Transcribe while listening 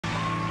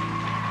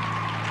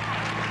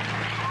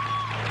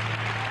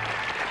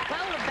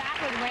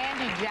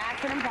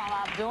Jackson and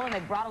Paula Abdul, and they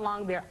brought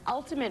along their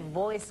ultimate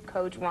voice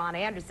coach, Ron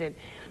Anderson,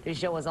 to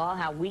show us all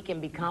how we can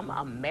become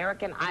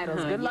American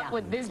Idols. Good luck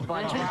with this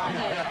bunch, Ron.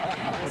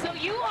 So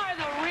you are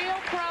the real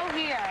pro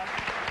here.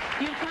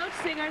 You've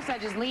coached singers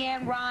such as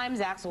Leanne Rimes,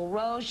 Axl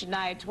Rose,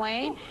 Shania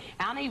Twain.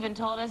 Anna even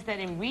told us that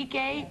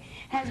Enrique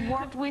has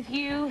worked with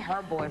you.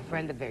 Her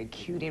boyfriend, the very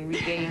cute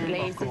Enrique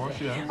Iglesias. Of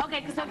course, yeah.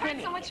 Okay, so I've heard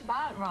so much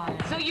about Ron.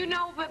 So you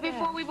know, but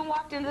before we even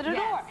walked into the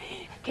door,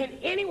 can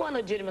anyone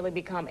legitimately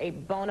become a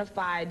bona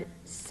fide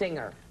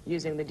singer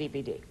using the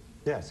DPD?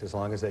 Yes, as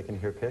long as they can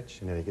hear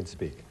pitch and they can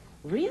speak.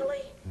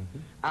 Really?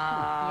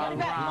 What about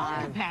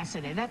lung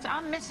capacity?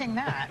 I'm missing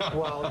that.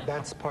 Well,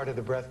 that's part of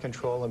the breath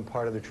control and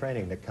part of the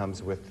training that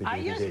comes with the DVD. I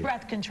use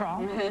breath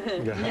control. I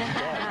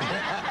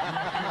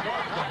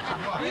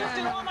used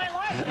it all my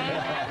life.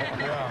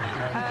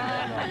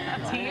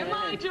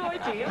 TMI, Joy,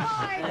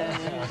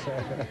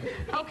 TMI.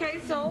 Okay,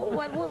 so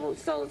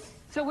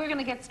we're going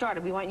to get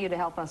started. We want you to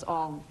help us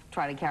all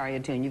try to carry a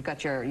tune. You've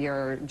got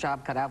your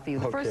job cut out for you.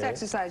 The first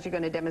exercise you're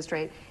going to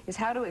demonstrate is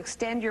how to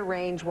extend your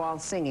range while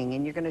singing,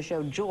 and you're going to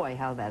show Joy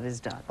how that is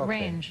done. Okay.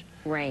 Range.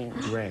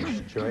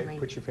 Range. Joy,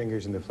 put your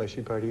fingers in the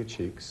fleshy part of your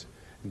cheeks.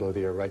 Blow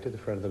the air right to the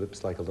front of the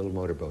lips like a little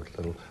motorboat.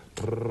 Little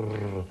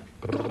brrr,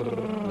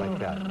 brrr, like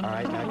that. All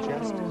right, now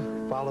just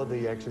follow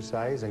the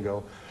exercise and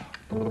go.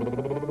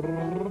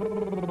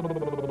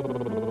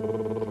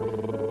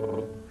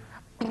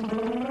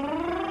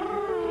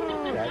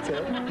 That's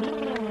it.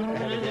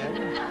 And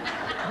again.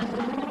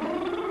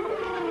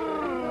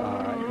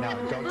 All right, now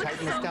don't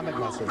tighten the stomach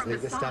muscles.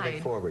 Leave the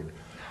stomach forward.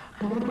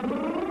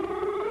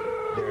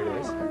 There it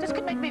is. This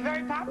could make me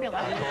very popular.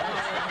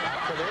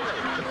 Absolutely.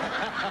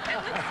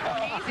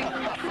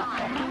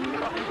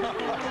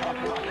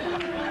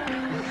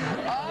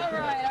 All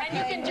right. And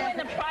you can do it in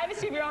the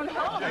privacy of your own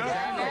home.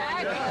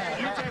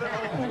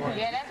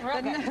 Yeah, that's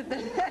real good. The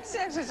next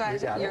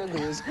exercise, you're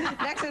lose.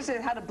 Next exercise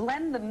is how to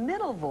blend the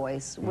middle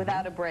voice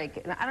without a break.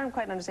 And I don't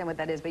quite understand what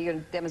that is, but you're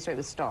going to demonstrate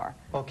with Star.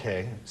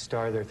 Okay,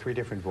 Star, there are three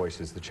different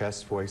voices, the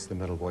chest voice, the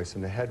middle voice,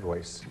 and the head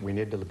voice. We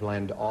need to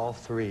blend all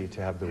three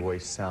to have the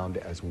voice sound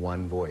as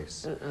one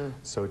voice.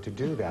 So to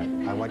do that,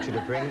 I want you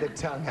to bring the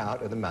tongue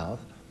out of the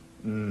mouth,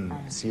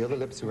 seal the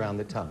lips around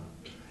the tongue.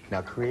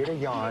 Now create a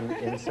yawn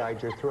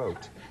inside your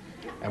throat.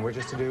 And we're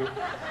just to do...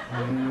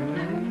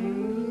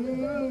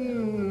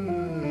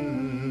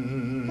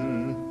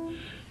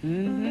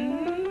 Good.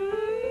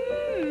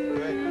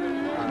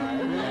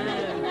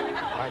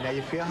 All right, now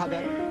you feel how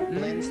that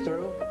blends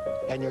through?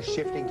 And you're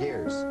shifting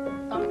gears.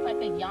 Almost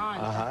like a yawn.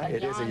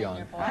 It is a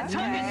yawn. My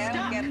tongue is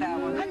stuck. Get that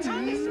one. My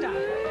tongue is stuck.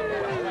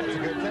 Well, that's a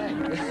good thing.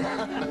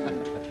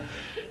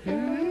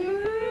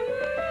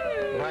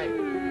 Right.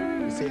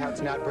 You see how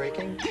it's not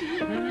breaking?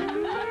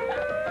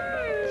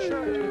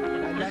 Sure.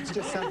 And that's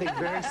just something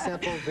very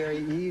simple, very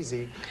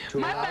easy to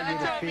allow you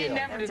to feel.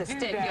 To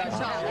stick your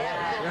tongue.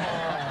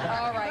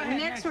 All right,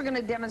 next we're going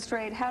to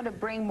demonstrate how to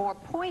bring more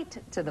point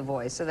to the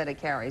voice so that it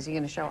carries. You're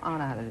going to show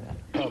Anna how to do that.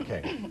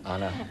 Okay,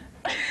 Anna.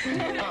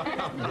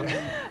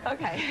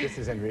 Okay. This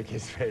is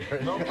Enrique's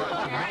favorite.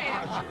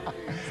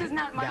 This is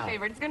not my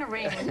favorite. It's going to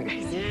rain.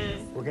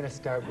 We're going to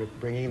start with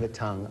bringing the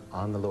tongue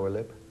on the lower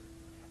lip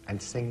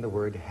and sing the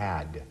word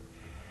had.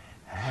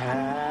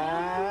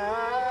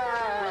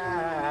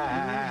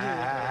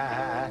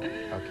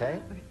 Okay?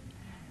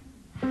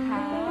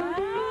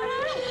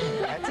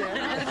 That's it.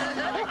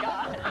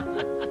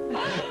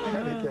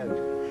 Very good.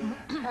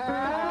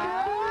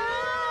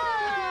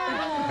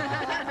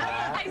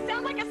 I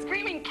sound like a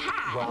screaming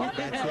cat. Well,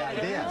 that's the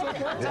idea.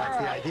 That's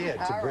the idea,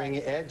 to bring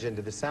edge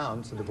into the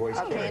sound so the voice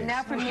carries. Okay, and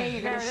now from here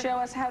you're going to show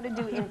us how to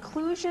do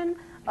inclusion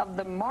of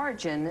the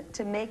margin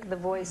to make the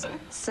voice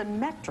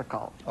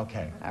symmetrical.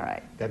 Okay. All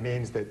right. That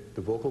means that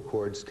the vocal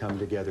cords come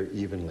together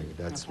evenly.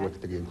 That's what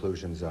the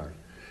inclusions are.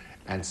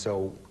 And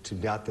so to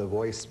not the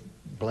voice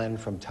blend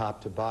from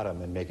top to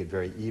bottom and make it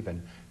very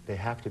even, they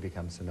have to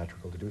become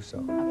symmetrical to do so.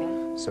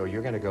 Okay. So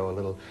you're going to go a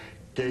little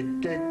gig,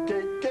 gig,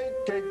 gig, gig,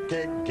 gig,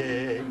 gig,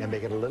 gig, and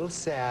make it a little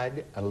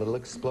sad, a little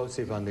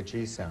explosive on the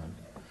G sound.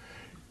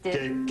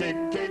 Gig, gig,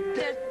 gig,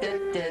 gig,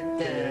 gig, gig,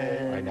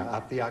 gig. Right, now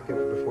up the octave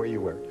before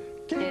you were.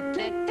 Gig,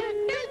 gig, gig,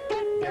 gig,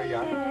 gig. There you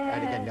are.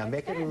 And again, now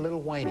make it a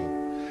little whiny. All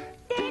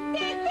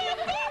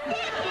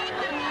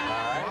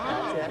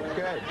right, that's it.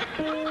 Good.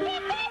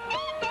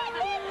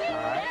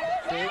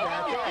 See, that's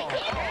it.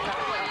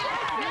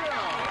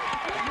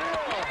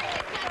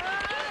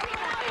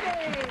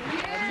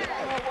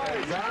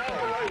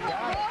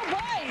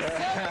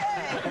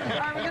 All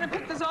right, we're going to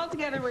put this all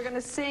together. We're going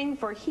to sing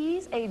for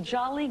He's a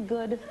Jolly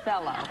Good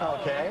Fellow.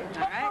 Okay.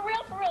 But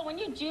for real, when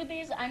you do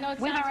these, I know it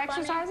sounds With our funny.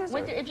 exercises?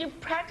 If you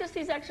practice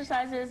these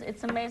exercises,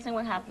 it's amazing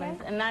what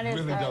happens. And that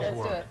is... Really does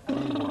work.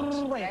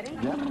 Ready?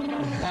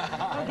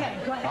 Okay,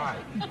 go ahead. All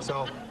right.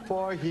 So,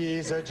 for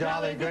he's a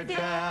jolly good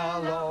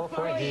fellow,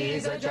 for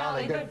he's a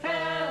jolly good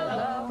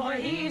fellow, For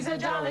he's a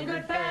jolly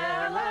good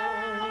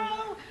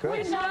fellow,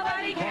 Good.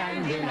 nobody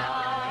can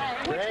deny.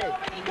 Great.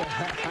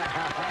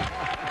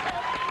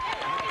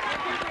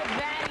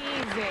 That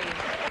easy.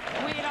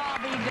 We'd all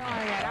be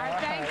doing it. Our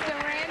thanks to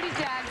Randy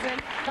Jackson.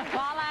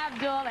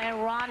 Abdul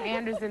and Ron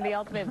Anderson, the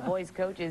ultimate voice coaches.